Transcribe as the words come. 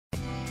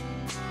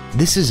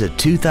This is a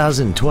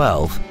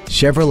 2012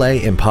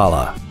 Chevrolet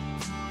Impala.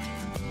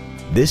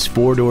 This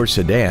four-door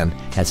sedan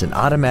has an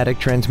automatic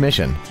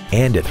transmission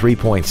and a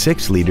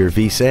 3.6-liter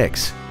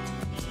V6.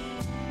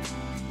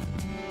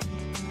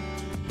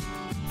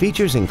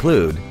 Features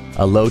include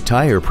a low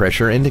tire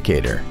pressure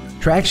indicator,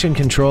 traction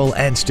control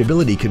and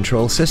stability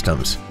control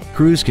systems,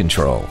 cruise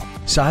control,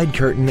 side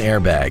curtain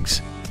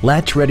airbags,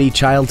 latch-ready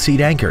child seat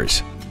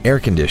anchors,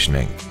 air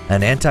conditioning,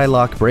 an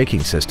anti-lock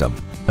braking system,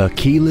 a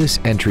keyless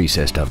entry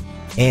system,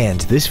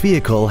 and this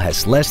vehicle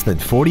has less than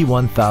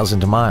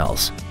 41,000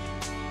 miles.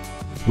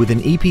 With an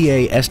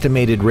EPA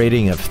estimated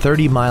rating of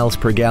 30 miles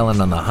per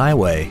gallon on the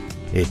highway,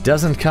 it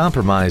doesn't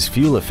compromise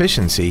fuel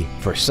efficiency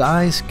for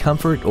size,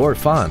 comfort, or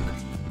fun.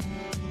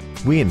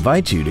 We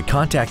invite you to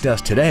contact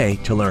us today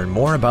to learn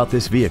more about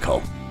this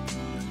vehicle.